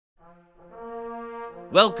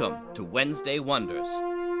Welcome to Wednesday Wonders.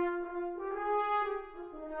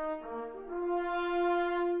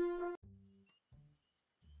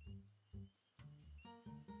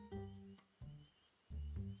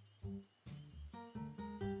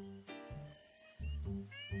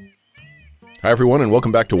 Hi everyone, and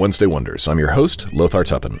welcome back to Wednesday Wonders. I'm your host, Lothar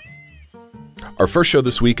Tuppan. Our first show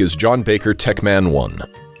this week is John Baker Techman 1.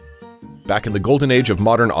 Back in the golden age of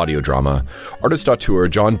modern audio drama, artist auteur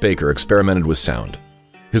John Baker experimented with sound.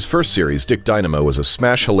 His first series, Dick Dynamo, was a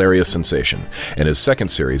smash hilarious sensation, and his second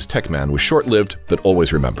series, Techman, was short-lived but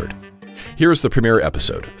always remembered. Here is the premiere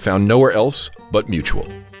episode, found nowhere else but Mutual.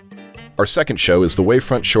 Our second show is the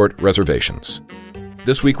Wavefront short Reservations.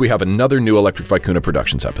 This week we have another new Electric Vicuna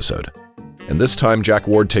Productions episode. And this time, Jack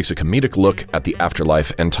Ward takes a comedic look at the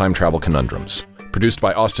afterlife and time travel conundrums. Produced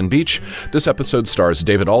by Austin Beach, this episode stars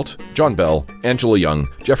David Alt, John Bell, Angela Young,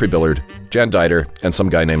 Jeffrey Billard, Jan Dieter, and some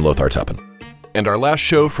guy named Lothar Tuppan. And our last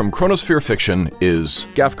show from Chronosphere Fiction is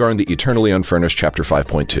Gafgarn the Eternally Unfurnished Chapter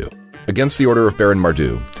 5.2. Against the order of Baron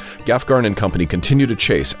Mardu, Gafgarn and company continue to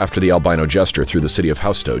chase after the albino jester through the city of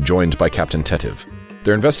Hausto, joined by Captain Tetiv.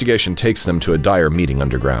 Their investigation takes them to a dire meeting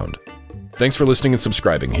underground. Thanks for listening and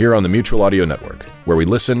subscribing here on the Mutual Audio Network, where we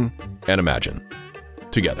listen and imagine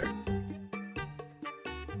together.